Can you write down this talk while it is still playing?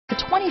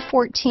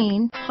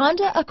2014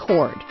 Honda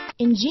Accord.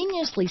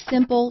 Ingeniously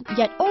simple,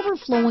 yet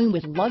overflowing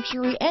with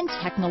luxury and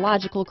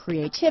technological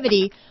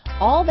creativity,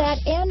 all that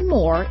and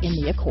more in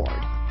the Accord.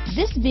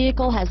 This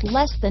vehicle has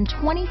less than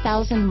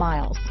 20,000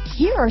 miles.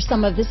 Here are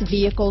some of this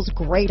vehicle's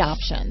great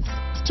options: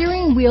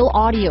 steering wheel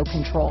audio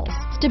controls,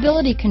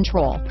 stability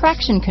control,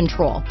 traction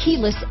control,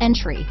 keyless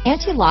entry,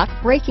 anti-lock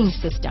braking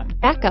system,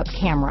 backup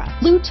camera,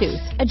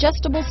 Bluetooth,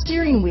 adjustable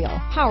steering wheel,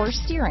 power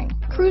steering,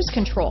 cruise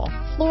control,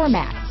 floor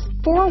mats,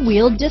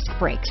 four-wheel disc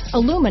brakes,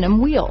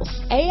 aluminum wheels,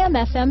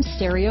 AM/FM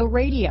stereo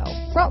radio,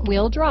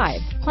 front-wheel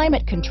drive,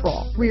 climate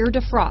control, rear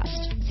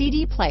defrost,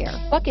 CD player,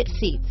 bucket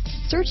seats.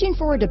 Searching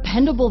for a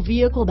dependable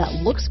vehicle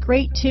that looks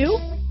great too?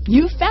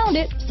 You found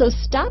it, so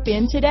stop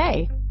in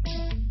today.